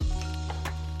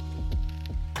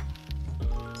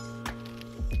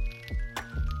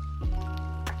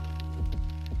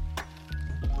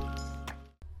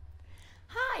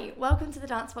welcome to the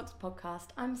Dancebox podcast.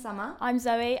 I'm Summer. I'm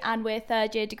Zoe and we're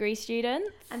third year degree students.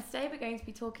 And today we're going to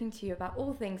be talking to you about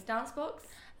all things Dancebox,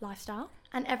 lifestyle,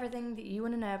 and everything that you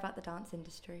want to know about the dance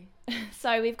industry.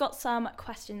 So we've got some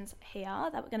questions here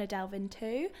that we're going to delve into.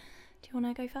 Do you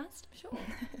want to go first? Sure.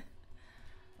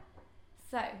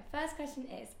 So, first question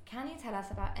is, can you tell us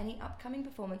about any upcoming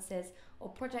performances or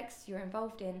projects you're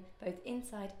involved in, both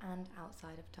inside and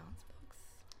outside of Dancebox?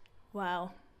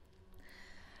 Well,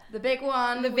 the big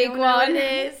one. The big one.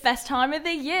 It is. Best time of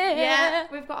the year. Yeah,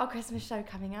 we've got our Christmas show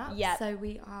coming up. Yeah. So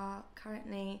we are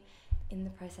currently in the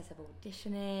process of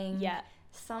auditioning. Yeah.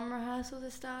 Some rehearsals are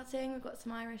starting. We've got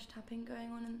some Irish tapping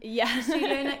going on in Yeah. the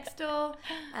studio next door.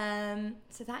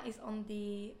 So that is on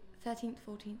the 13th,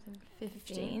 14th and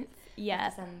 15th Yeah.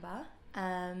 of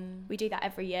December. We do that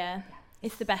every year. Yeah.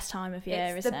 It's the best time of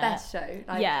year, it's isn't the it? best show.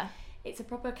 Yeah. It's a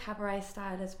proper cabaret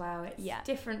style as well. It's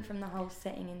different from the whole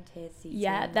sitting in tiered seating.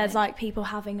 Yeah, there's like people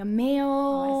having a meal.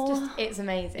 Oh, it's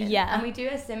amazing. Yeah. And we do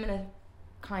a similar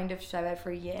kind of show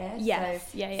every year.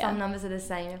 Yes. So yeah. some numbers are the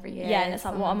same every year. Yeah, and it's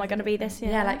like, what am I going to be this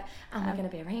year? Yeah, like, am I going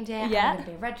to be a reindeer? Yeah. Am I going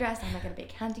to be a red dress? Am I going to be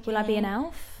a candy cane? Will I be an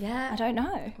elf? Yeah. I don't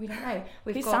know. We don't know.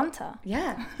 Who's Santa?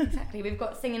 Yeah, exactly. We've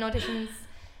got singing auditions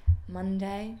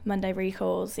Monday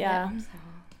recalls, yeah.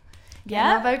 So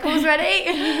our vocals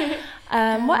ready.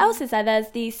 What else is there? There's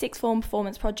the sixth form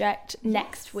performance project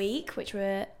next week, which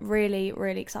we're really,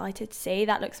 really excited to see.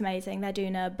 That looks amazing. They're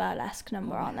doing a burlesque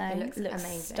number, aren't they? It looks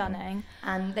amazing. Stunning.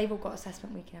 And they've all got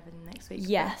assessment week and everything next week.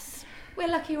 Yes. We're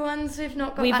lucky ones. We've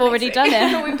not got We've that already next done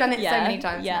week. it. We've done it so many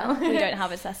times now. We don't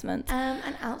have assessments.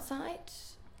 And outside?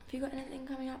 Have you got anything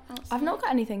coming up outside? I've not got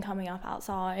anything coming up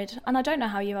outside, and I don't know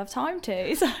how you have time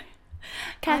to, so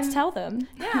care to tell them?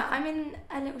 Yeah, I'm in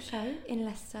a little show in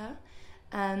Leicester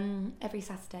every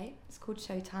Saturday. It's called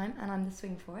Showtime, and I'm the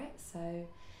swing for it, so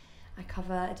I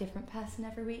cover a different person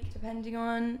every week depending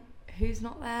on who's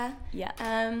not there. Yeah.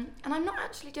 And I'm not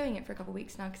actually doing it for a couple of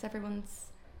weeks now because everyone's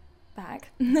back,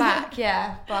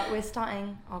 yeah, but we're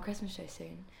starting our Christmas show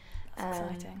soon. That's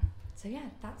exciting. So yeah,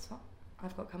 that's what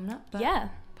I've got coming up. But yeah.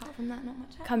 apart from that, not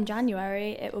much else. Come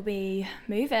January, it will be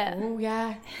move it. Oh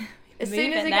yeah. As Move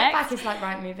soon as it we next. get back, it's like,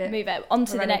 right, move it. Move it on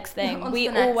to the ready. next thing. On to We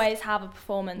the next. always have a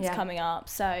performance coming up,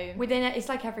 so Within it, it's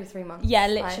like every 3 months. yeah,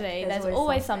 Like, literally. there's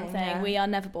always something. Yeah. We are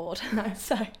never bored. No.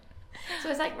 So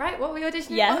it's like, right, what are we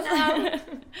auditioning yes. for now? Do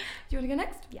you want to go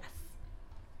next? Yes.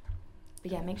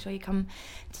 But yeah, make sure you come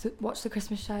to watch the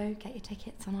Christmas show. Get your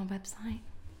tickets on our website.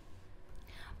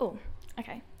 Oh,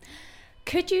 okay.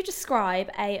 Could you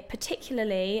describe a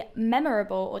particularly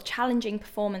memorable or challenging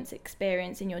performance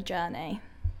experience in your journey?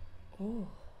 Oh.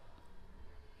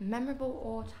 Memorable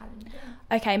or challenging?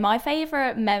 Okay, my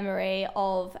favourite memory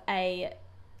of a...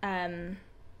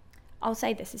 I'll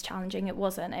say this is challenging. It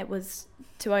wasn't. It was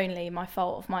to only my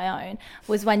fault of my own.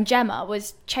 Was when Gemma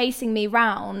was chasing me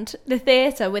round the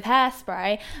theatre with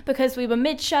hairspray because we were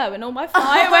mid-show and all my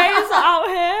flyaways are out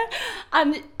here.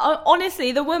 And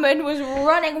honestly, the woman was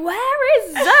running. Where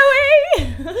is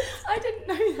Zoe? I didn't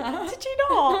know that. Did you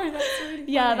not? No, that's really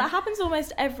funny. Yeah, that happens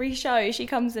almost every show. She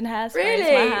comes in hairspray.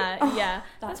 Really? My hair. Oh, yeah,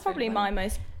 that's that's probably really my funny.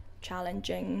 most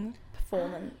challenging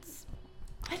performance.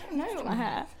 I don't know. My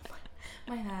hair.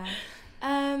 My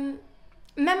hair.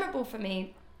 Memorable for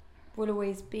me will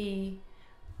always be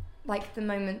like the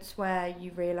moments where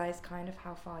you realise kind of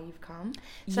how far you've come.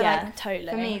 So yeah, like, totally.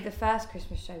 for me, the first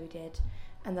Christmas show we did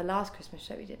and the last Christmas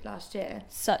show we did last year.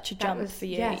 Such a that jump was, for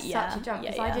you. Yeah, such a jump.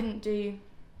 Because yeah. I didn't do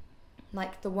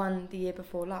like the one the year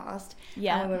before last.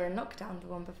 Yeah. And we were in lockdown the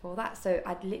one before that. So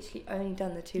I'd literally only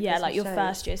done the two Yeah, Christmas like your shows.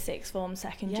 first year sixth form,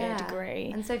 second year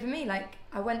degree. And so for me, like,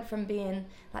 I went from being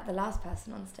like the last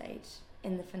person on stage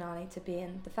in the finale to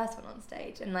being the first one on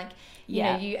stage, and like you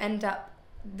know, you end up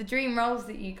the dream roles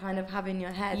that you kind of have in your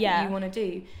head that you want to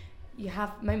do. You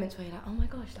have moments where you're like, oh my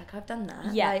gosh, like I've done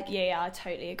that. Yeah, like, I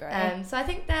totally agree. So I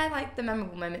think they're like the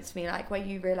memorable moments for me, like where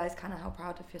you realise kind of how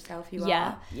proud of yourself you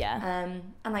are. Yeah.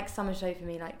 And like summer show for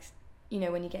me, like, you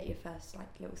know, when you get your first like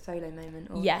little solo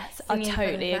moment. Or yes, I singing for the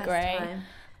totally first agree. time.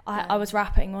 I was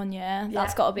rapping one year.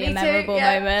 That's got to be Me a too, memorable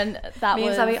moment. That me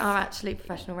was and Zoe are actually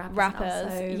professional rappers. Now,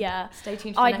 so yeah. Stay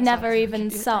tuned for the I'd next never episode. even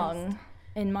Give you a sung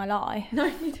in my life. No,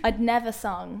 you didn't. I'd never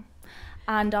sung,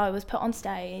 and I was put on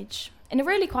stage in a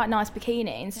really quite nice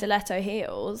bikini and stiletto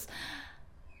heels,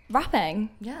 rapping.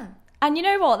 Yeah. And you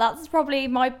know what? That's probably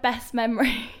my best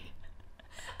memory.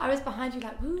 I was behind you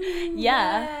like, woo.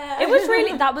 Yeah. It was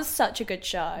really, that was such a good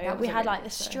show. That was We a had really like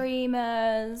good the show.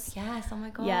 streamers. Yes, oh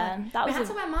my God. Yeah, that we was had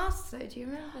to wear masks though, do you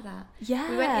remember that? Yeah.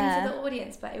 We went into the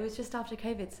audience, but it was just after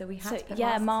COVID, so we had to put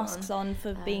yeah, masks on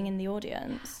for being in the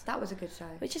audience. That was a good show.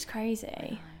 Which is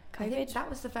crazy. COVID. I think that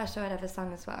was the first show I'd ever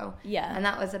sung as well. Yeah. And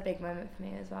that was a big moment for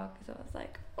me as well, because I was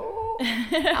like, oh,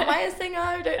 am I a singer?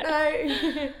 I don't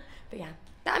know. But yeah,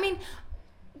 I mean,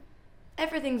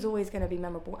 everything's always going to be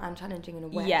memorable and challenging in a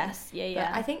way. Yes,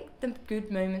 yeah. But I think the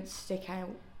good moments stick out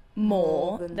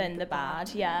more than the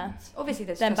bad, yeah. Obviously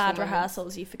there's then bad moments.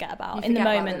 rehearsals you forget about. In the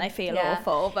moment they feel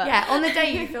awful, but yeah, on the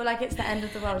day you feel like it's the end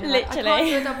of the world. You're literally, like, I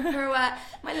can't do a double pirouette,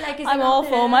 my leg is I'm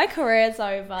awful, my career's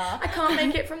over, I can't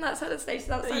make it from that side of the stage to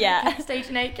that side. Stage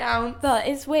and 8 counts. But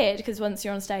it's weird because once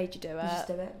you're on stage you do it. You just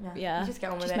do it, yeah. You just get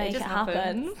on with just it. Make it just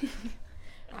happen.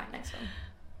 Right, next one.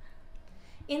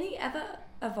 In the ever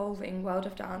evolving world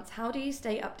of dance, how do you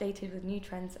stay updated with new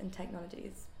trends and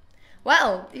technologies?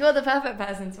 Well, you're the perfect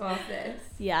person to ask this.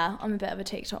 Yeah, I'm a bit of a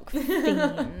TikTok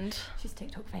fiend. She's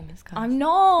TikTok famous, guys. I'm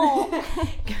not.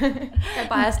 Go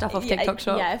buy her stuff off TikTok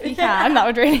shop. Yeah, if you can, that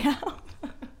would really help.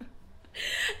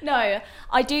 No,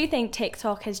 I do think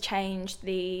TikTok has changed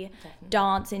the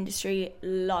dance industry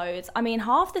loads. I mean,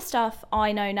 half the stuff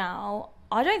I know now,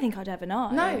 I don't think I'd ever know.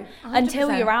 No, 100%.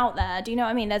 Until you're out there. Do you know what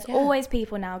I mean? There's always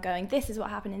people now going, this is what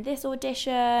happened in this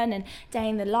audition and day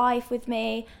in the life with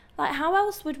me. Like, how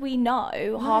else would we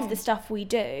know half the stuff we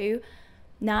do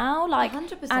now? Like,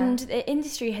 100%. And the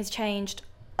industry has changed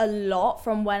a lot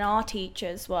from when our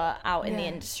teachers were out in the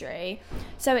industry.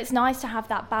 So it's nice to have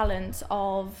that balance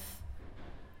of,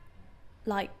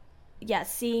 like,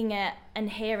 seeing it and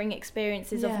hearing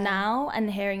experiences of now and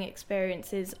hearing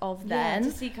experiences of then. Yeah,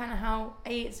 to see kind of how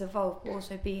it's evolved, but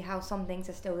also B, how some things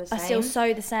are still the same. Are still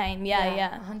so the same,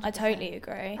 yeah. 100%. I totally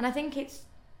agree. And I think it's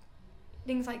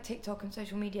things like TikTok and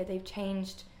social media, they've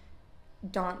changed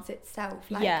dance itself.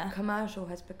 Like, commercial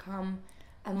has become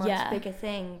a much bigger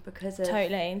thing because of...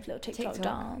 Totally, little TikTok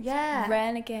dance. Yeah.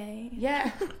 Renegade.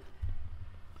 Yeah.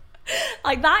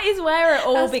 Like, that is where it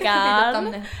all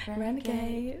began.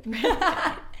 Renegade.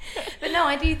 But no,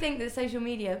 I do think that social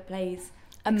media plays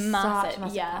a massive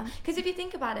part. Because if you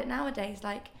think about it nowadays,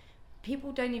 like,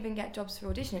 people don't even get jobs through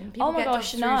audition. People get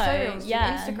jobs through showreels,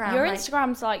 through Instagram. Your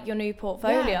Instagram's like your new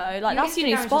portfolio. Like, that's your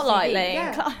new spotlight link.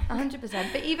 Yeah,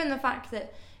 100%. But even the fact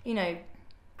that, you know,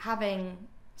 having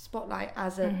Spotlight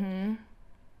as a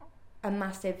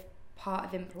massive part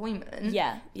of employment,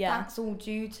 that's all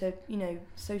due to, you know,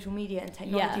 social media and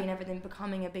technology and everything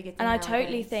becoming a bigger thing. And I nowadays.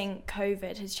 Totally think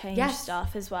COVID has changed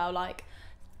stuff as well. Like,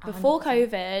 before 100%.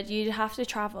 COVID, you'd have to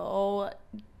travel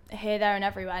here, there and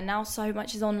everywhere. Now so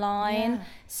much is online.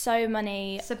 So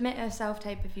many. Submit a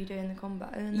self-tape if you're doing the combo.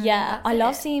 I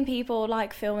love seeing people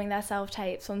like filming their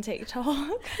self-tapes on TikTok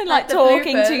and like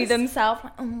talking to themselves.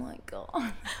 Like, oh my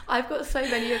god, I've got so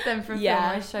many of them from film.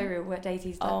 My showreel where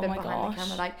Daisy's like been behind the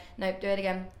camera like, nope, do it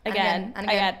again and again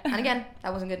and again.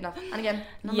 That wasn't good enough. And again.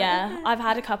 And like, I've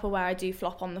had a couple where I do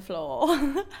flop on the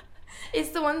floor. It's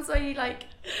the ones where you like,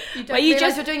 you don't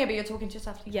realise you're doing it, but you're talking to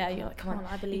yourself. You're like, come on,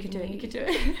 I believe you can do it. You could do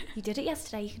it. You did it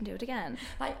yesterday. You can do it again.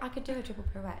 Like, I could do a triple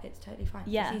pirouette. It's totally fine.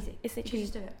 Yeah, it's easy. It's literally, you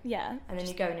just do it. Yeah. And then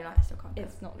you go and you're like, I still can't do it.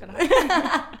 It's not gonna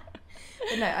happen.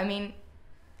 But no, I mean,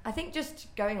 I think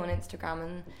just going on Instagram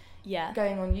and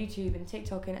going on YouTube and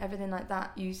TikTok and everything like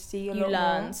that, you see a lot more. You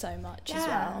learn so much as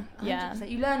well. 100%. Yeah.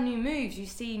 You learn new moves. You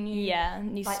see new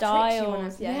new like,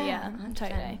 styles. Yeah,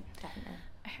 totally. Definitely.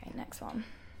 Okay, next one.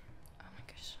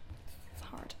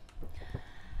 Hard.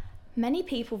 Many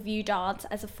people view dance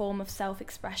as a form of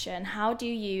self-expression. How do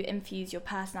you infuse your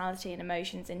personality and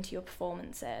emotions into your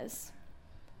performances?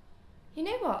 You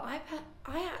know what?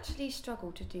 I actually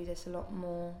struggle to do this a lot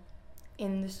more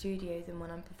in the studio than when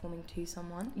I'm performing to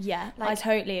someone. Yeah, like,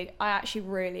 I actually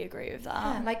really agree with that.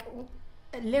 Yeah, like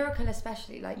lyrical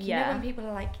especially. Like, you know when people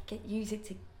are like, use it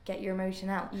to get your emotion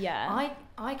out. Yeah.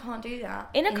 I can't do that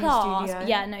in a class.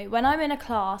 When I'm in a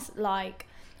class, like,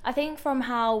 I think from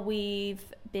how we've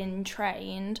been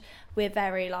trained, we're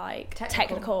very like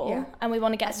technical and we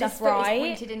want to get stuff right.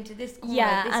 This pointed into this corner,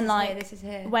 this and is like here, this is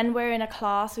here. When we're in a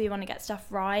class, we want to get stuff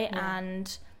right,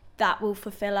 and that will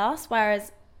fulfill us.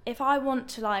 Whereas if I want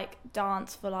to like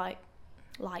dance for like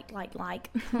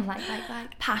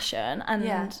passion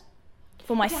and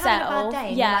for myself, a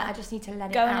bad day, I just need to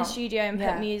let it go out. in a studio and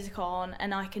put music on,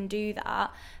 and I can do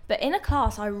that. But in a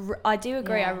class, I do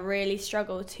agree. I really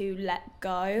struggle to let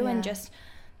go and just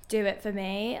do it for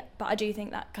me. But I do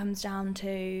think that comes down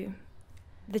to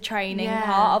the training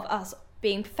part of us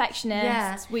being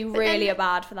perfectionists. We really are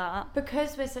bad for that.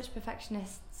 Because we're such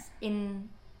perfectionists in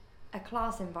a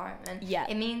class environment,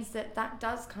 it means that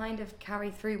does kind of carry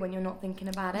through when you're not thinking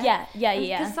about it.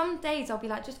 Because some days I'll be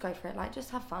like, just go for it, like, just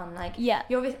have fun. Like, you're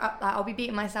obviously, I'll be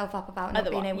beating myself up about not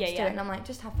being able to do it, and I'm like,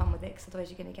 just have fun with it, because otherwise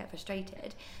you're going to get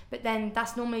frustrated. But then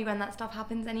that's normally when that stuff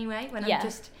happens anyway, when I'm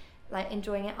just like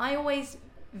enjoying it. I always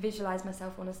visualize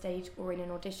myself on a stage or in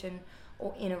an audition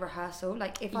or in a rehearsal.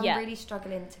 Like if I'm really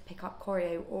struggling to pick up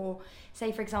choreo, or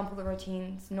say for example the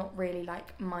routine's not really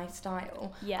like my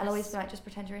style, I'll always be like, just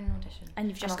pretend you're in an audition and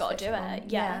you've just got to do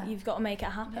it. You've got to make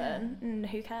it happen. And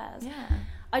who cares?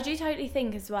 I do totally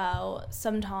think as well,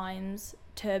 sometimes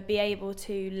to be able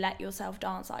to let yourself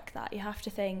dance like that, you have to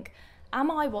think, am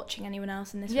I watching anyone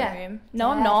else in this room? No,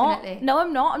 I'm not. No,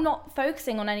 I'm not. I'm not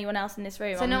focusing on anyone else in this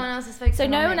room. So no one else is focusing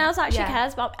on So no one me. else actually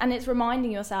cares about, and it's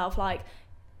reminding yourself, like,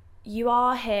 you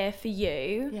are here for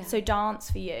you, so dance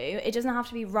for you. It doesn't have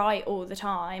to be right all the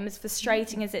time. As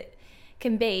frustrating as it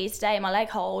can be, today my leg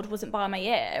hold wasn't by my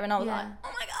ear, and I was like,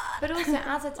 oh my God. But also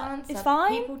as a dancer, it's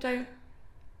fine. People don't,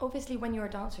 obviously when you're a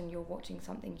dancer and you're watching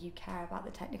something, you care about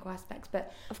the technical aspects,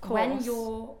 but of course, when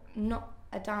you're not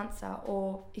a dancer,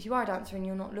 or if you are a dancer and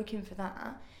you're not looking for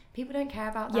that, people don't care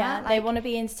about that. Like, they want to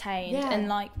be entertained and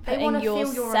like putting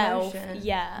yourself. Feel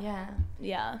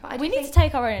Yeah. But we need to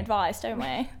take our own advice, don't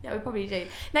we? Yeah, we probably do.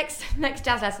 Next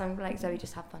jazz lesson, I'm like, Zoe,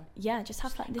 just have fun. Yeah, just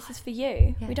have fun. This is for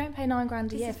you. We don't pay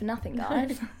 $9,000 a year for nothing,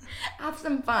 guys. Have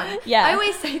some fun. I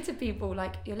always say to people,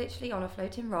 like, you're literally on a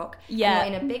floating rock. And you're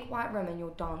in a big white room and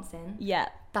you're dancing.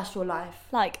 That's your life.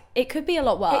 Like, it could be a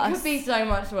lot worse. It could be so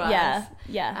much worse.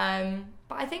 Yeah.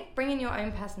 But I think bringing your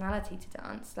own personality to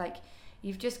dance, like,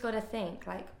 you've just got to think,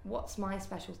 like, what's my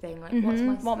special thing? Like, what's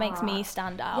my what makes me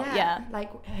stand out?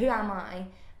 Like, who am I?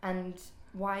 And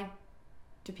why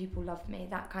do people love me?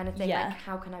 That kind of thing. Like,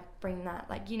 how can I bring that?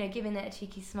 Like, you know, giving it a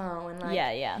cheeky smile and,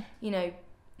 like, you know,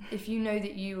 if you know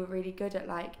that you were really good at,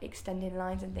 like, extending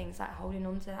lines and things, like, holding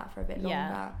on to that for a bit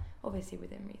longer. Obviously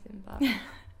within reason, but...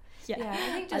 I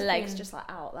think just legs just like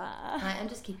out there. I'm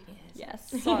just keeping it here.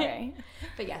 Yes, sorry.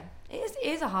 But yeah, it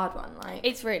is a hard one. Like,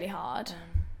 it's really hard.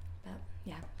 But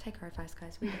yeah, take our advice,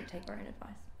 guys. We don't take our own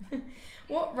advice.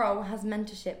 What role has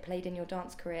mentorship played in your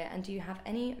dance career, and do you have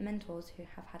any mentors who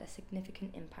have had a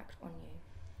significant impact on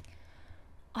you?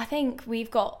 I think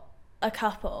we've got a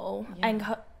couple, and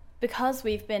because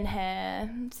we've been here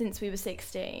since we were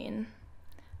 16.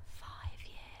 5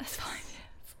 years. 5 years.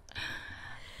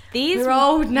 We're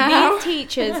old now. These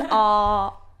teachers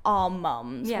are our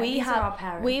mums. Yeah, these are our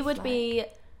parents. We would be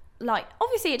like,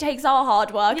 obviously it takes our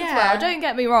hard work as well. Don't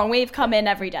get me wrong. We've come in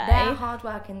every day. Their hard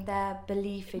work and their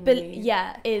belief in you.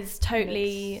 Yeah, is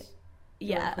totally.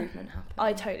 Improvement happen.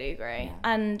 I totally agree. Yeah.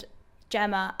 And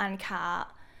Gemma and Kat,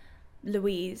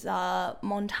 Louisa,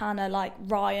 Montana, like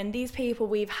Ryan, these people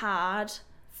we've had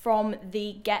from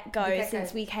the get-go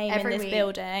since we came in this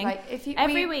building. Like, if you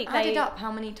every week added up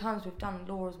how many times we've done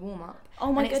Laura's warm-up.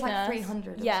 Oh my goodness. It's like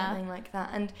 300 or something like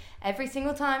that. And every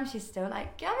single time she's still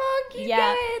like, come on, keep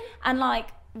going. And like,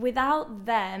 without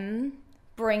them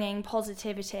bringing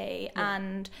positivity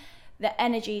and the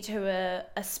energy to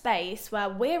a space where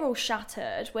we're all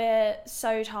shattered, we're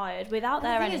so tired. Without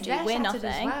their energy, we're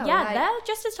nothing. Well. Yeah, like, they're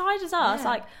just as tired as us.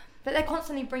 Like, but they're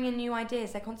constantly bringing new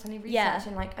ideas. They're constantly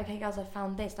researching, like, okay, guys, I've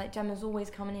found this. Like, Gemma's always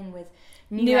coming in with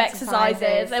new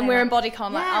exercises. And we're in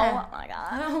bodycon, like, oh my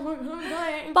God. Oh my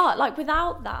God. But, like,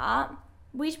 without that,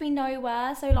 we'd be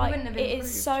nowhere. So, like, it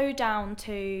is so down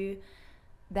to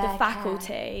the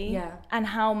faculty and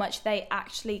how much they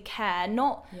actually care.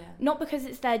 Not because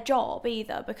it's their job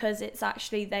either, because it's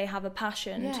actually they have a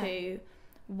passion to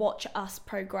watch us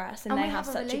progress, and they have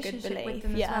such a good belief with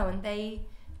them as well, and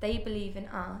they believe in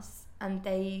us and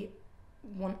they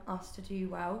want us to do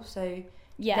well, so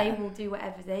they will do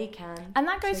whatever they can. And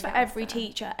that goes for every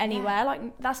teacher anywhere.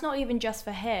 Like, that's not even just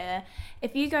for here.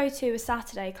 If you go to a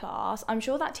Saturday class, I'm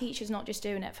sure that teacher's not just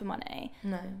doing it for money.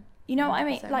 No. You know what I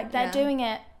mean? Like, they're doing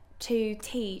it to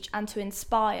teach and to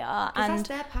inspire. And that's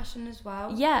their passion as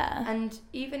well. Yeah. And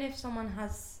even if someone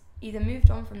has either moved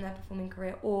on from their performing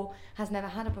career or has never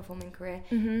had a performing career,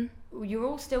 you're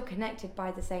all still connected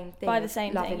by the same thing. By the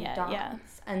same thing,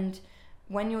 dance. And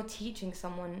when you're teaching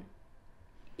someone,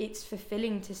 it's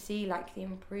fulfilling to see, like, the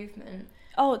improvement.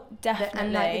 Oh, definitely.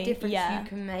 And, like, the difference you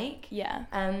can make. Yeah.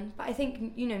 But I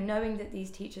think, you know, knowing that these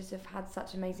teachers have had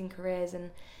such amazing careers and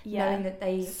knowing that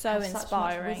they so have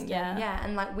inspiring, such much wisdom,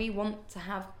 and, like, we want to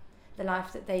have the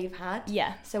life that they've had.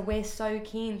 Yeah. So we're so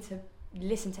keen to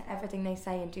listen to everything they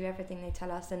say and do everything they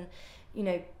tell us and, you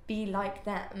know, be like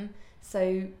them.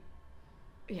 So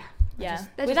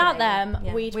without them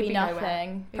we'd be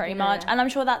nothing pretty much. And I'm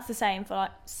sure that's the same for,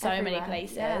 like, so many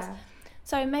places.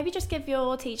 So maybe just give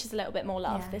your teachers a little bit more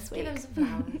love this week. Give them some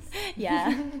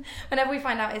flowers. Whenever we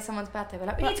find out it's someone's birthday, we're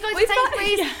like, we need to go to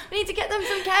Sainsbury's. We need to get them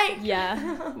some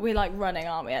cake. We're like running,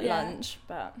 aren't we, at lunch?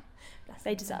 But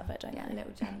they deserve it, don't they?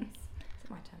 Little gems. Is it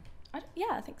my turn?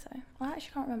 I think so. I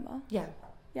actually can't remember. Yeah.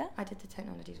 I did the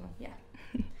technologies one.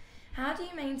 How do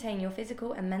you maintain your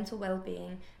physical and mental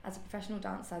well-being as a professional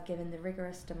dancer given the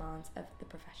rigorous demands of the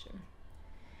profession?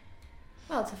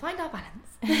 Well, to find our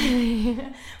balance.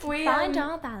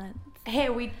 Our balance.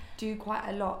 Here we do quite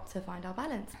a lot to find our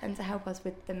balance and to help us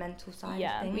with the mental side of things.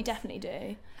 Yeah, we definitely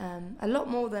do. A lot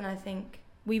more than I think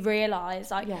we realise,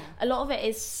 like, a lot of it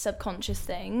is subconscious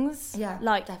things. Yeah,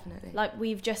 like, definitely. Like,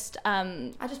 we've just...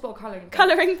 I just bought a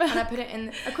colouring book. And I put it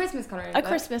in a Christmas colouring book. A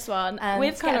Christmas one,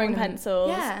 with colouring pencils.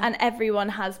 Yeah. And everyone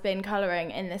has been colouring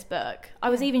in this book. I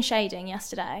was even shading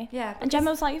yesterday. Yeah. And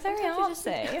Gemma was like, you're very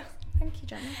artsy. Thank you,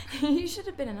 Gemma. You should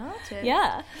have been an artist.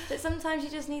 Yeah. But sometimes you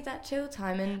just need that chill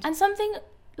time. And something...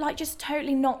 like just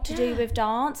totally not to do with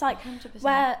dance, like 100%.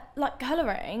 Where like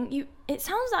colouring, it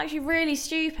sounds actually really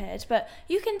stupid, but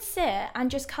you can sit and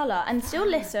just colour and still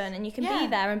listen, and you can be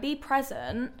there and be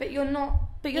present, but you're not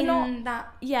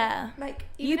that like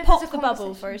you pop the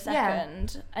bubble for a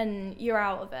second and you're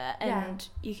out of it, and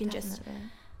you can just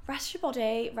rest your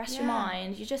body, rest your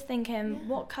mind. You're just thinking,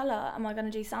 what colour am I going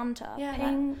to do Santa?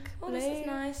 Pink, blue. This is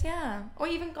nice, or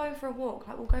even going for a walk.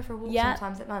 Like, we'll go for a walk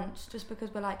sometimes at lunch, just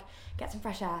because we're like, get some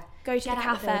fresh air. Go to the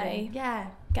cafe.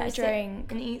 Get a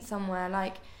drink. And eat somewhere.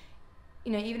 Like,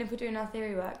 you know, even if we're doing our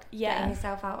theory work, getting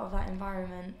yourself out of that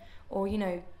environment. Or, you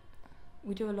know,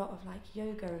 we do a lot of, like,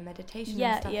 yoga and meditation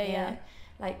and stuff here.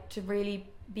 Like, to really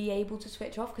be able to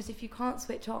switch off, because if you can't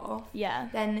switch off,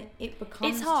 then it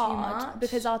becomes it's hard too much.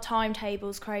 Because our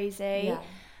timetable's crazy,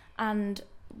 and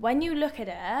when you look at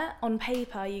it on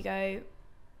paper, you go,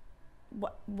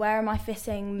 where am I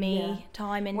fitting me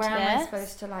time into where this? Where am I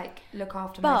supposed to, like, look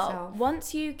after myself? But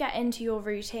once you get into your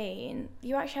routine,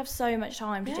 you actually have so much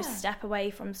time to just step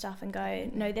away from stuff and go,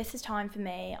 no, this is time for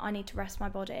me. I need to rest my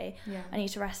body. I need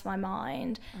to rest my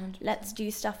mind. 100%. Let's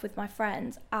do stuff with my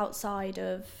friends outside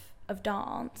of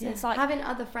dance. It's like having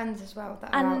other friends as well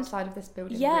that are outside of this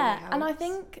building really helps. And I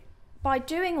think by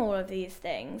doing all of these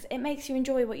things, it makes you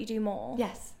enjoy what you do more.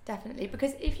 Yes, definitely,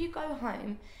 because if you go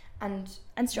home and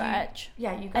stretch, you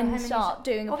go and home start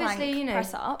doing a obviously, plank you know,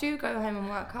 press up, do go home and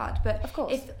work hard, but of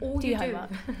course, if all do you your do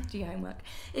homework. do your homework,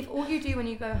 if all you do when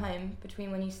you go home,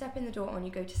 between when you step in the door and when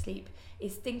you go to sleep,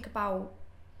 is think about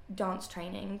dance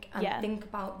training and think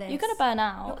about this, you're gonna burn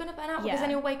out because then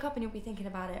you'll wake up and you'll be thinking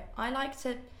about it. I like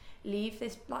to leave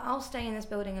this, like, I'll stay in this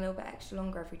building a little bit extra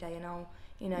longer every day, and I'll,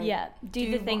 you know,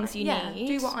 do the things you need,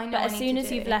 do what I know. But as soon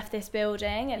as you've left this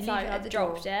building, it's like I've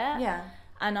dropped it,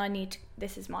 and I need to,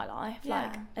 this is my life,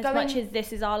 like as much as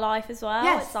this is our life as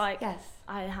well. It's like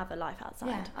I have a life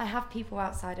outside. I have people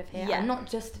outside of here. I'm not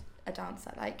just a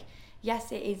dancer. Like,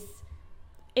 yes, it is.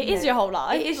 It is your whole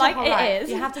life. It is like your whole life. Is.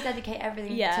 You have to dedicate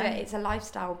everything to it. It's a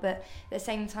lifestyle, but at the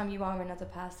same time, you are another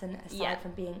person aside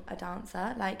from being a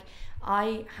dancer. Like,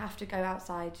 I have to go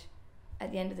outside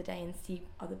at the end of the day and see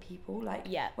other people. Like,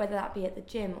 whether that be at the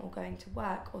gym or going to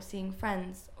work or seeing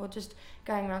friends or just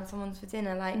going around someone's for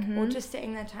dinner, like, or just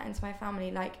sitting there chatting to my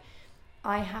family. Like,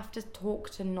 I have to talk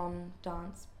to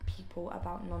non-dance people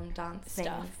about non-dance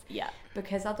stuff. Things.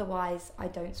 Because otherwise, I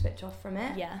don't switch off from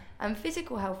it. And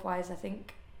physical health-wise, I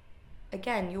think,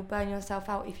 again, you'll burn yourself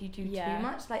out if you do too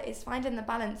much. Like, it's finding the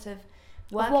balance of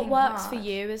working what works hard. for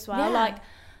you as well. Like,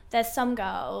 there's some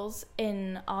girls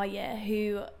in our year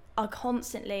who are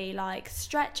constantly, like,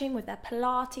 stretching with their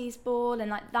Pilates ball,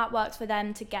 and, like, that works for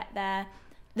them to get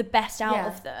the best out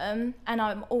of them. And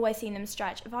I'm always seeing them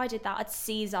stretch. If I did that, I'd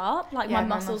seize up. Like, my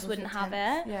muscles wouldn't have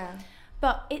it.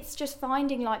 But it's just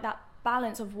finding, like, that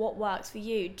balance of what works for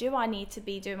you. Do I need to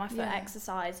be doing my foot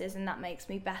exercises and that makes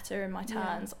me better in my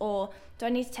turns, or do I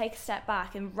need to take a step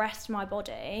back and rest my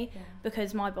body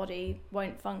because my body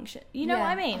won't function? You know what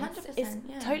I mean? 100%, it's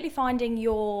totally finding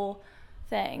your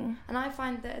thing. And I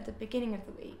find that at the beginning of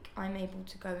the week, I'm able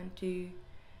to go and do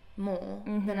more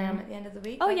than I am at the end of the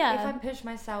week. If I push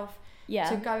myself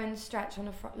to go and stretch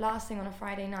on last thing on a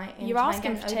Friday night, and you're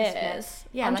asking for tears.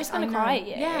 I'm just gonna cry at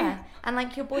you. And,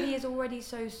 like, your body is already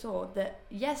so sore that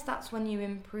that's when you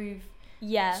improve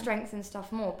strength and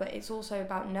stuff more, but it's also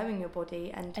about knowing your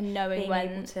body and knowing being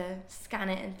when able to scan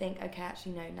it and think, okay,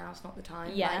 actually no, now's not the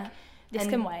time. This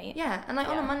can wait. And, like,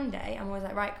 on a Monday, I'm always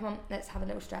like, right, come on, let's have a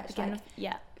little stretch. Again,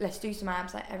 like, let's do some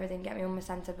abs, like, everything, get me on my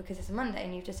centre, because it's a Monday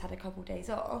and you've just had a couple days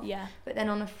off. But then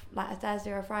on a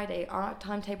Thursday or a Friday, our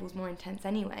timetable's more intense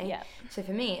anyway. So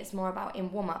for me, it's more about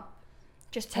in warm up,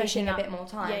 just taking a bit more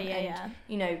time. And,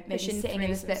 you know, maybe pushing sitting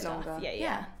in a bit longer.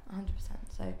 100%.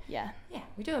 So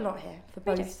we do a lot here for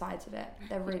both sides of it.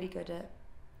 They're really good at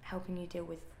helping you deal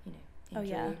with, you know,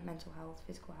 injury, mental health,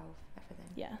 physical health, everything.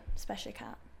 Especially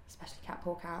Kat. Especially Cat,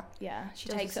 poor Cat. She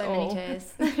takes so it many all.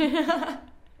 tears. Bless her.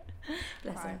 I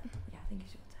think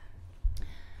it's your turn.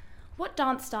 what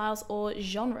dance styles or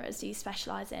genres do you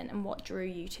specialise in, and what drew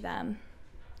you to them?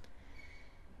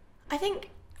 I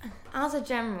think, as a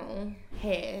general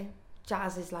here,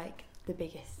 jazz is like the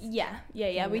biggest. Yeah.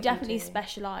 We definitely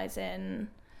specialise in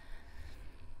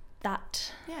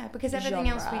that. Yeah, because everything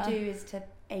else we do is to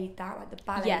aid that, like the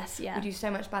ballet. Yes, yeah. We do so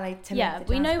much ballet to make the jazz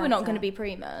we know better. We're not going to be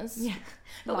primas. Yeah,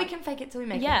 but like, we can fake it till we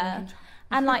make it. Yeah,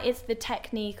 and like it's the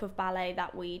technique of ballet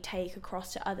that we take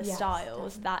across to other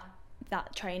styles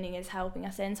that training is helping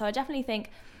us in. So I definitely think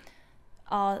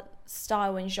our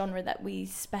style and genre that we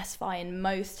specify in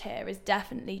most here is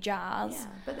definitely jazz. Yeah,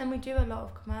 but then we do a lot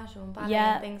of commercial and ballet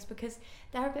and things because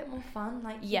they're a bit more fun.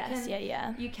 Like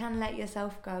you can let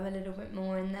yourself go a little bit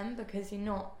more in them because you're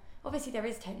not. Obviously, there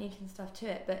is technique and stuff to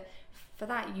it, but for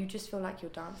that, you just feel like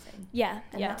you're dancing. Yeah,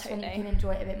 and that's totally. When you can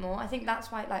enjoy it a bit more. I think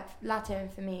that's why, like, Latin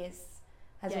for me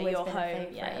has always been a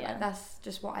favourite. Like, that's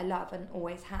just what I love and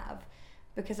always have,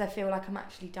 because I feel like I'm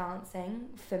actually dancing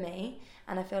for me,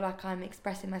 and I feel like I'm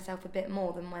expressing myself a bit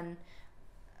more than when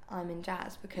I'm in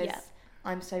jazz, because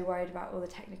I'm so worried about all the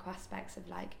technical aspects of,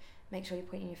 like, make sure you're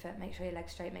pointing your foot, make sure your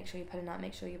leg's straight, make sure you're pulling up,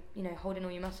 make sure you're holding all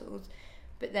your muscles,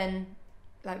 but then,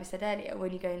 like we said earlier,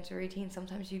 when you go into a routine,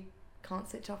 sometimes you can't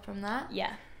switch off from that.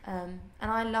 Yeah. And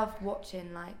I love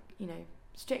watching, like,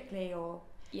 Strictly or,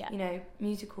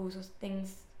 musicals or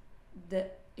things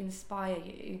that inspire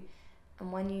you.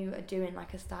 And when you are doing,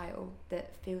 like, a style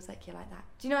that feels like you're like that.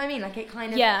 Do you know what I mean? Like, it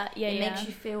kind of... it makes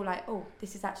you feel like, oh,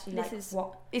 this is actually,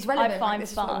 what is relevant. I find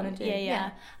this fun. Is what I want to do.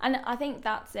 Yeah. And I think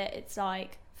that's it. It's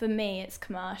like, for me, it's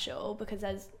commercial because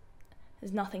there's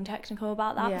nothing technical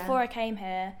about that. Before I came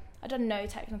here, I'd done no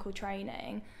technical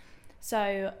training,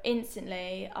 so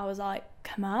instantly I was like,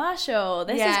 commercial,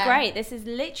 this is great, this is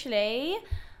literally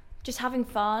just having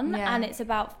fun, and it's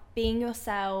about being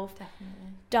yourself. Definitely.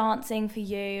 Dancing for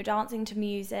you, dancing to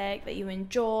music that you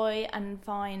enjoy and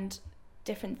find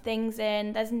different things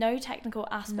in. There's no technical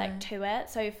aspect to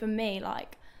it, so for me,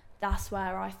 like, that's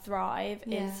where I thrive.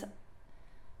 It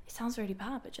sounds really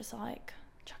bad, but just like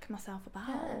chucking myself about.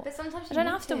 Yeah, but sometimes I don't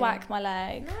have to whack my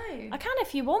leg. No. I can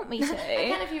if you want me to. I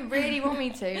can if you really want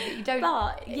me to, but you don't.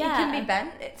 But it can be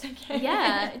bent. It's okay.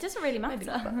 Yeah, it doesn't really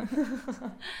matter.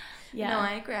 No,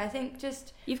 I agree. I think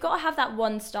just you've got to have that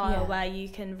one style where you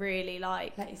can really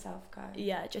like let yourself go.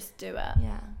 Yeah, just do it.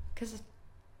 Yeah, because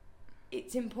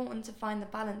it's important to find the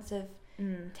balance of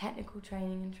technical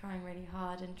training and trying really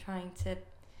hard and trying to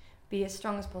be as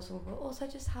strong as possible, but also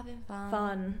just having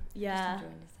fun. Just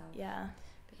enjoying yourself. Yeah.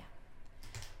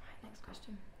 Right, next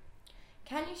question.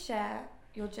 Can you share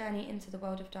your journey into the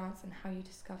world of dance and how you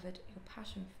discovered your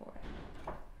passion for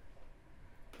it?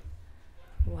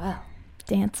 Wow.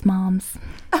 Dance moms.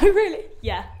 Oh, really?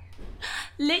 Yeah.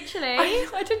 Literally.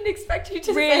 I didn't expect you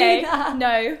to say that.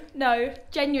 No,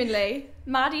 genuinely.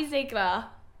 Maddie Ziegler,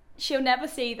 she'll never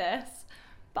see this,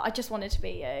 but I just wanted to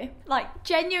be you. Like,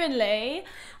 genuinely.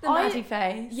 The Maddie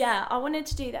face. Yeah, I wanted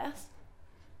to do this.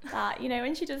 That,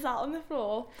 when she does that on the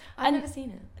floor. I've never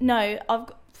seen it. No,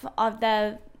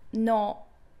 they're not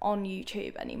on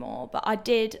YouTube anymore, but I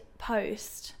did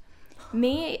post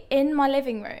me in my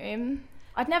living room.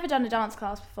 I'd never done a dance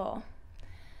class before,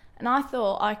 and I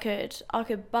thought I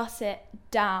could bust it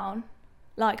down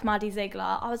like Maddie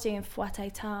Ziegler. I was doing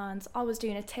fouette turns. I was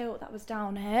doing a tilt that was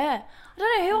down here. I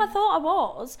don't know who I thought I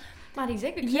was. Maddie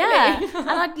Ziegler, clearly. Yeah, and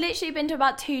I'd literally been to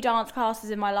about 2 dance classes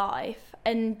in my life,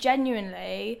 and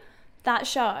genuinely, that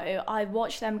show, I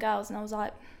watched them girls, and I was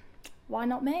like, why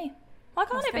not me? Why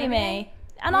can't it be me?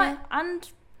 And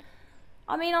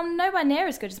I mean, I'm nowhere near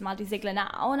as good as Maddie Ziegler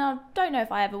now, and I don't know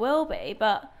if I ever will be,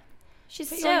 but she's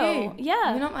still... You're you.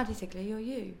 Yeah. You're not Maddie Ziegler, you're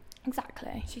you.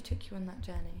 Exactly. She took you on that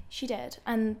journey. She did,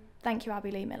 and thank you,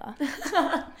 Abby Lee Miller.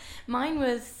 Mine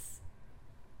was,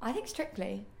 I think,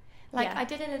 Strictly. I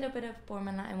did a little bit of ballroom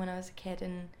and Latin when I was a kid,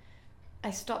 and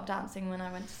I stopped dancing when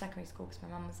I went to secondary school because my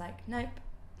mum was like, nope,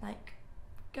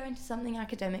 go into something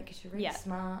academic because you're really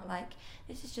smart,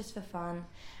 this is just for fun.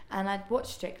 And I'd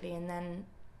watch Strictly, and then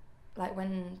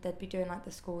when they'd be doing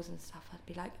the schools and stuff, I'd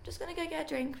be like, I'm just gonna go get a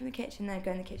drink from the kitchen. Then I'd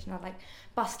go in the kitchen, I'd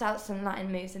bust out some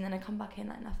Latin moves, and then I'd come back in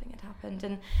like nothing had happened.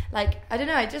 And I don't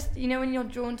know, I just, when you're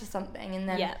drawn to something, and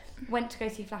then went to go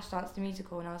see Flashdance the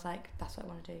musical, and I was like, that's what I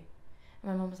want to do.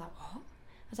 And my mum was like, what?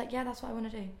 I was like, yeah, that's what I want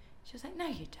to do. She was like, no,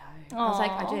 you don't. Aww. I was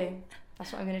like, I do.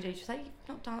 That's what I'm going to do. She was like, you've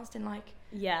not danced in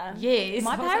years.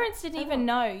 My parents didn't even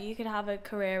know you could have a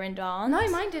career in dance. No,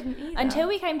 mine didn't either. Until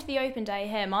we came to the open day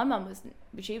here, my mum was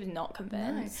not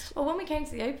convinced. No. Well, when we came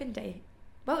to the open day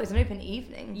Well, it was an open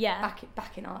evening. Yeah.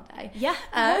 Back in our day. Yeah,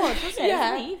 it was, wasn't it?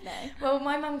 Yeah. It was in the evening. Well,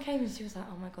 my mum came and she was like,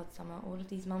 "Oh my God, Summer! All of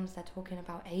these mums, they're talking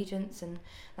about agents and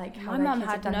like how my their mum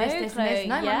kids had have done no this, clue. and this."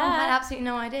 No, my Yeah. mum had absolutely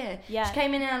no idea. Yeah. She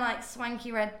came in her like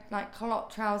swanky red like culotte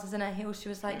trousers and her heels. She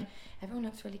was like, "Everyone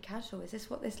looks really casual. Is this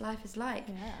what this life is like?"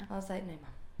 Yeah. I was like, "No,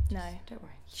 mum. No, don't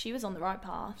worry." she was on the right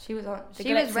path. She was on. The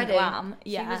She was glitz and ready. glam.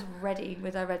 Yeah. She was ready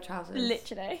with her red trousers.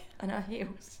 Literally. And her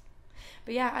heels.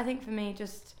 But yeah, I think for me,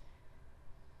 just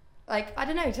like, I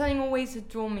don't know, something always had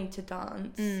drawn me to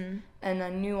dance, and I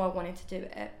knew I wanted to do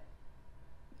it,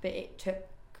 but it took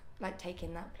like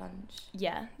taking that plunge.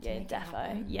 Yeah,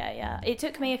 defo. Yeah. It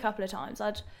took me a couple of times.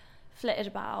 I'd flitted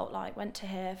about, like went to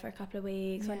here for a couple of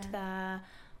weeks, went to there.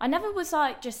 I never was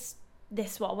like, just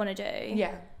this what I want to do.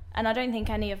 Yeah. And I don't think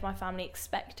any of my family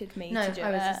expected me to do it. No,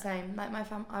 I was the same. Like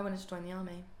I wanted to join the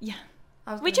army. Yeah.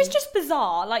 Which is just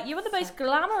bizarre. Like, you are the most Exactly.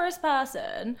 glamorous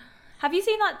person. Have you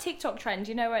seen that TikTok trend,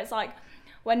 you know, where it's like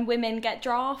when women get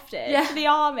drafted to the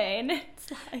army, and it's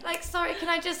like, sorry, can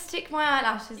I just stick my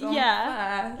eyelashes on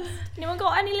first? Anyone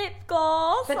got any lip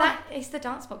gloss? But that is the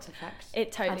Dancebox effect.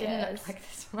 It totally I didn't is. look like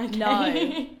this when I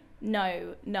came.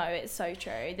 No, it's so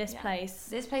true. This place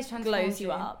transforms glows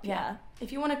you up. Yeah.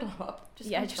 If you want to glow up, just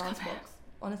go to Dancebox.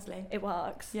 Honestly, it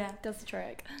works. Yeah, it does the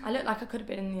trick. I look like I could have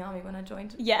been in the army when I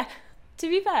joined. Yeah. To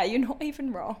be fair, you're not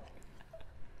even wrong.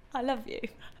 I love you.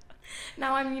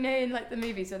 Now I'm, in like the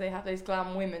movies where they have those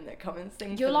glam women that come and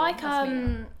sing. You're like,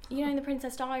 in the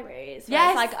Princess Diaries. Yes.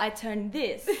 It's like, I turned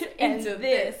this into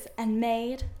this and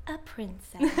made a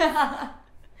princess.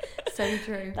 So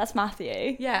true. That's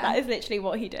Matthew. Yeah. That is literally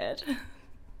what he did.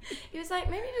 He was like,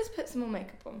 maybe just put some more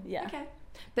makeup on. Yeah. Okay.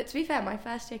 But to be fair, my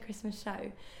first year Christmas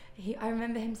show, I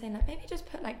remember him saying like, maybe just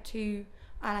put like 2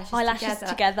 eyelashes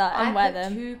together and wear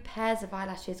them. I put 2 pairs of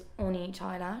eyelashes on each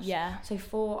eyelash. Yeah. So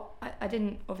 4. I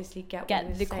didn't obviously get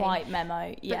the quite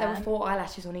memo. Yeah. But there were 4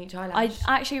 eyelashes on each eyelash.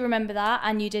 I actually remember that,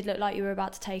 and you did look like you were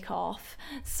about to take off.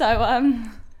 So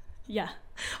yeah.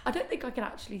 I don't think I could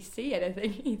actually see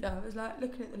anything either. I was like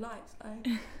looking at the lights. Like,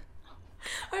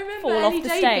 I remember Fall off the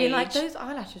Jade stage. being like, those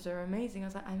eyelashes are amazing. I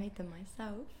was like, I made them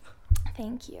myself.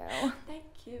 Thank you.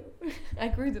 Thank you. I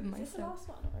grew them myself. Is this the last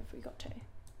one, or have we got 2?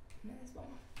 No, there's one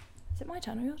more. Is it my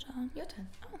turn or your turn? Your turn.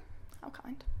 Oh, how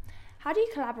kind. How do you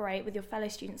collaborate with your fellow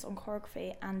students on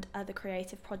choreography and other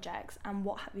creative projects, and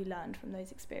what have you learned from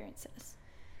those experiences?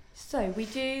 So we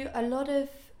do a lot of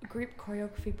group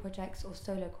choreography projects or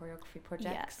solo choreography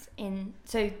projects.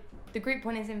 So the group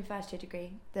one is in first year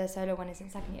degree, the solo one is in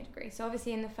second year degree. So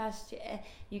obviously in the first year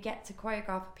you get to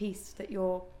choreograph a piece that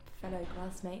your fellow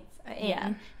classmates are in.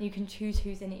 Yeah. You can choose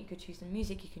who's in it, you could choose the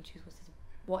music, you can choose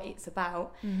what it's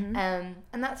about. Mm-hmm.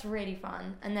 And that's really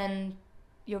fun. And then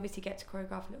you obviously get to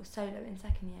choreograph a little solo in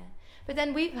second year. But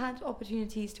then we've had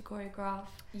opportunities to choreograph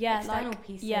external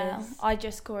pieces. Yeah, I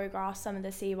just choreographed some of the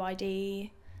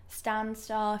CYD stand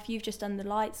stuff. You've just done the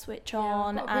light switch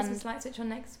on. I've got a Christmas light switch on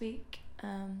next week.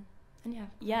 And I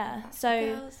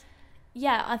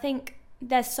think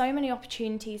there's so many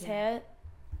opportunities here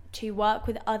to work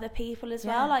with other people as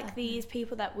well. Like definitely. These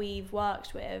people that we've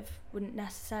worked with wouldn't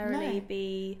necessarily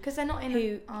be, because they're not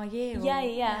in our year.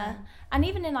 Yeah. And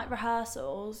even in like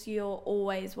rehearsals, you're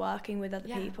always working with other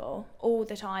people all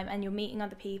the time, and you're meeting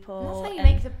other people. And that's how you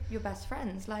make your best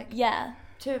friends. Like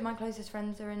 2 of my closest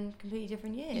friends are in completely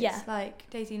different years. Yeah. Like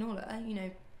Daisy and Orla,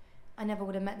 I never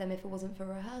would have met them if it wasn't for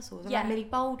rehearsals. Like Millie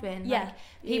Baldwin. Like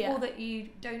people that you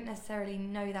don't necessarily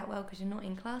know that well because you're not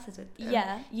in classes with them.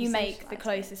 Yeah, you make the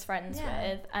closest friends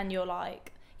with, and you're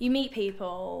like, you meet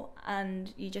people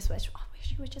and you just wish, I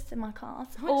wish you were just in my class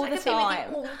all the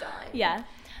time. Yeah.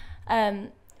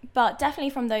 But definitely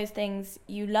from those things,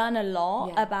 you learn a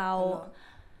lot about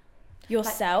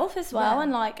yourself as well,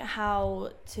 and like how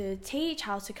to teach,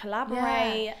 how to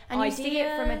collaborate, and ideas. You see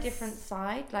it from a different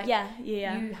side. Like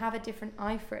you have a different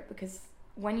eye for it, because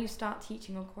when you start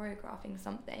teaching or choreographing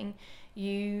something,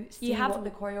 you see what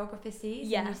the choreographer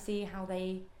sees, and you see how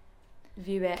they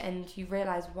view it, and you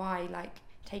realise why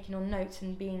taking on notes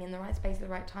and being in the right space at the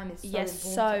right time is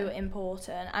so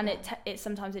important. And it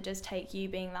sometimes it does take you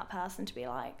being that person to be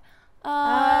like,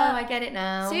 I get it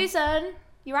now, Susan,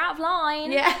 you're out of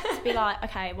line. Yeah. To be like,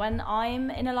 okay, when I'm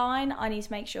in a line, I need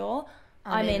to make sure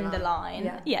I'm in the line.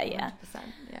 Yeah. 100%,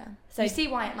 yeah. So you see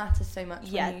why it matters so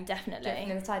much. When you definitely. Get from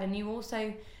the other side, and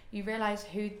you realise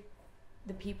who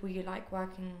the people you like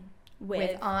working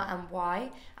with are and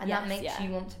why, and that makes you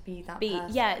want to be that person.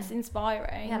 Yeah, it's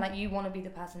inspiring. Yeah, like you want to be the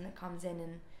person that comes in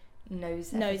and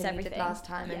knows everything you did last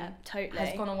time, and totally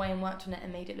has gone away and worked on it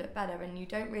and made it look better, and you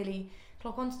don't really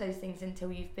clock onto those things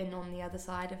until you've been on the other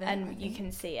side of it, and you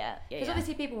can see it. Because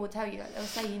obviously people will tell you, they'll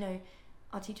say,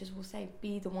 our teachers will say,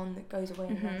 be the one that goes away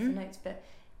and learns the notes, but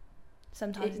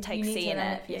sometimes it takes seeing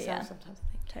it for yourself. Sometimes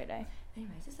I think. Totally.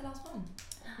 Anyways, is this the last one?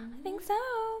 I think so.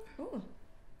 Ooh.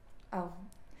 Oh,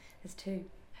 there's 2.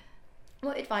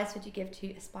 What advice would you give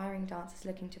to aspiring dancers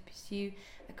looking to pursue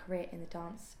a career in the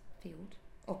dance field,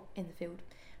 or in the field?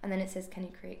 And then it says, can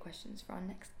you create questions for our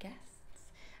next guests?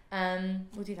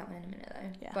 We'll do that one in a minute though.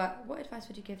 Yeah. But what advice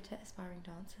would you give to aspiring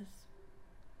dancers?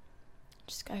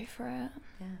 Just go for it.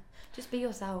 Yeah. Just be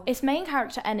yourself. It's main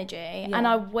character energy, and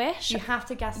I wish you have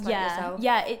to gaslight yourself.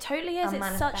 Yeah, it totally is.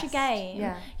 It's such a game.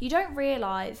 Yeah. You don't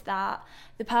realise that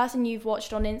the person you've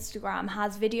watched on Instagram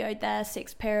has videoed their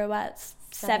 6 pirouettes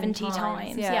 70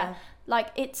 times. Yeah. Like,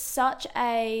 it's such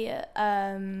a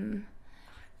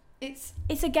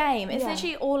it's a game. It's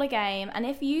literally all a game. And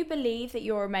if you believe that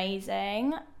you're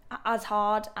amazing, as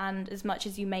hard and as much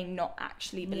as you may not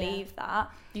actually believe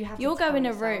that, you'll go in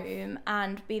a room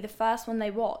and be the first one they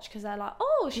watch because they're like,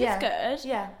 oh, she's good.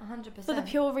 Yeah, 100%. For the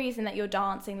pure reason that you're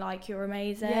dancing like you're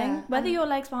amazing. Whether your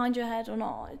leg's behind your head or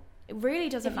not, it really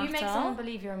doesn't matter. If you make someone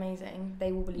believe you're amazing,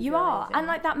 they will believe you are. amazing. And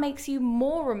like, that makes you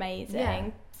more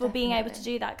amazing for being able to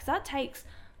do that, because that takes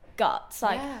guts.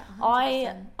 Like,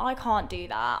 I can't do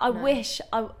that.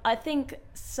 I think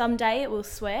someday it will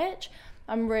switch.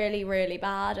 I'm really, really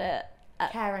bad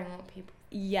at caring what people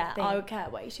think. I would care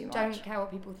way too much. Don't care what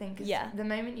people think. 'Cause the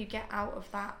moment you get out of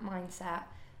that mindset,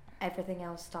 everything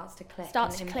else starts to click.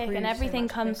 And everything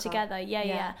comes together.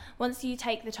 Yeah. Once you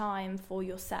take the time for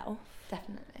yourself.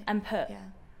 Definitely. And put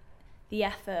the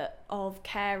effort of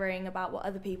caring about what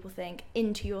other people think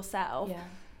into yourself. Yeah.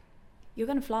 You're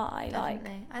going to fly.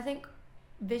 Definitely. I think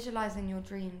visualizing your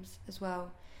dreams as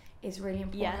well is really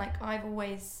important. Yeah. Like, I've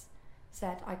always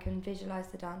said, I can visualize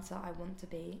the dancer I want to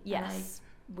be. Yes.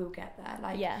 And I will get there.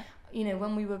 Like, you know,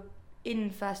 when we were in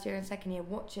first year and second year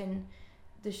watching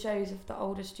the shows of the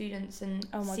older students and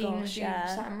seeing them do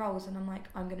certain roles, and I'm like,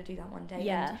 I'm going to do that one day.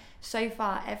 Yeah. And so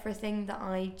far, everything that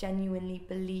I genuinely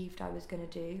believed I was going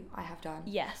to do, I have done.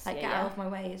 Yes. Like, get out of my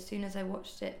way. As soon as I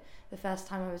watched it the first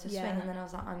time, I was a swing, and then I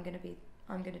was like, I'm going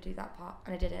to do that part,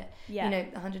 and I did it. Yeah. You know,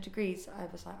 100 Degrees, I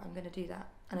was like, I'm going to do that,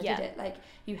 and I did it. Like,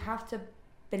 you have to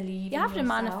believe. You have to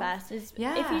manifest.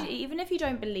 Even if you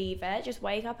don't believe it, just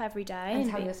wake up every day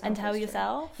and tell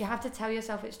yourself. You have to tell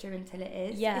yourself it's true until it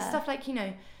is. Yeah. It's stuff like, you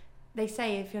know, they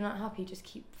say if you're not happy, just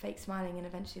keep fake smiling, and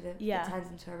eventually it turns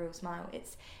into a real smile.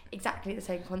 It's exactly the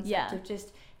same concept of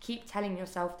just keep telling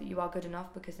yourself that you are good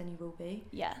enough, because then you will be.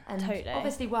 Yeah, and totally.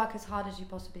 Obviously work as hard as you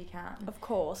possibly can. Of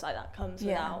course, like, that comes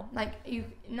without. Like,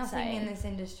 nothing in this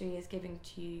industry is given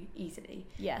to you easily.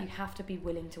 Yeah. You have to be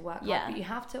willing to work hard, but you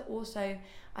have to also,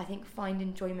 I think, find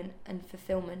enjoyment and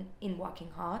fulfillment in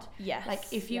working hard. Yes.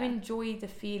 Like, if you enjoy the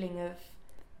feeling of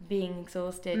being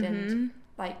exhausted and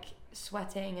like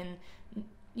sweating and,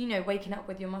 you know, waking up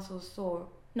with your muscles sore,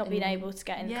 not being able to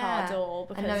get in the car door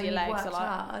because your legs are like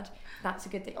hard, that's a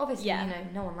good thing. Obviously, you know,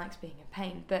 no one likes being in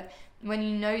pain, but when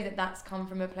you know that that's come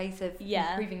from a place of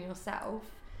improving yourself,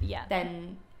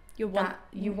 then you want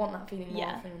that feeling more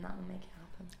often, and that will make it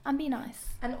happen. And be nice.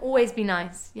 And always be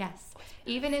nice. Yes.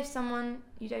 Even if someone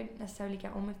you don't necessarily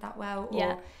get on with that well,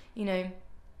 or you know,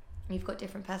 you've got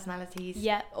different personalities.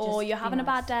 Yeah. Or you're having a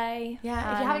bad day.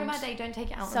 Yeah. If you're having a bad day, don't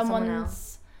take it out on someone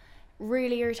else.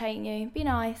 Really irritating you. Be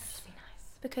nice.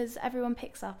 Because everyone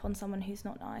picks up on someone who's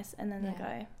not nice, and then they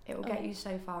go. It will get you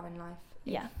so far in life.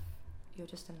 Yeah. You're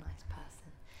just a nice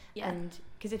person. Yeah. And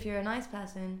because if you're a nice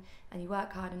person and you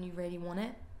work hard and you really want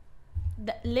it,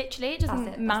 literally, it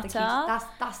doesn't matter.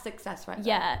 That's success, right?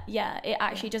 Yeah. It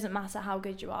actually doesn't matter how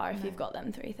good you are if you've got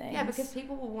them 3 things. Yeah, because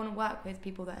people will want to work with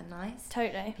people that are nice.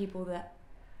 Totally. People that,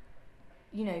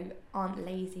 you know, aren't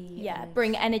lazy. Yeah,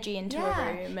 bring energy into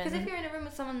a room. Because if you're in a room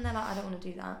with someone and they're like, I don't want to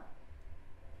do that,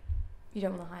 you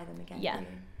don't want to hire them again. Yeah,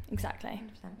 exactly.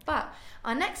 100%. But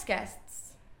our next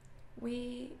guests,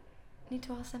 we need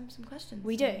to ask them some questions.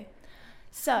 We do.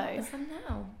 So from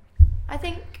now, I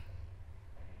think,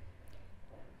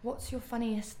 what's your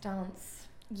funniest dance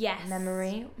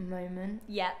memory, moment?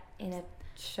 Yeah. In a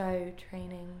show,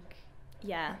 training?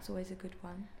 Yeah. That's always a good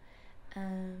one.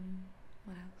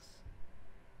 What else?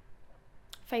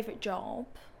 Favourite job?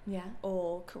 Yeah.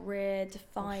 Or career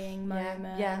defining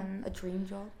moment. Yeah. A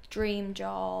dream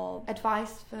job.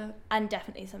 Advice for... And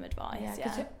definitely some advice. Yeah.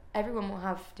 Because everyone will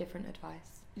have different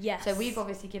advice. Yes. So we've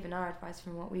obviously given our advice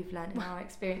from what we've learned in our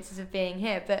experiences of being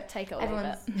here, but take it or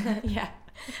leave it.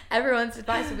 Everyone's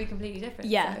advice will be completely different.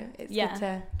 Yeah. So it's good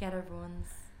to get everyone's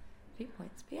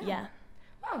viewpoints. But yeah.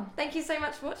 Well, thank you so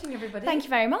much for watching, everybody. Thank you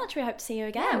very much. We hope to see you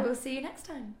again. Yeah, we'll see you next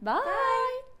time.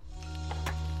 Bye.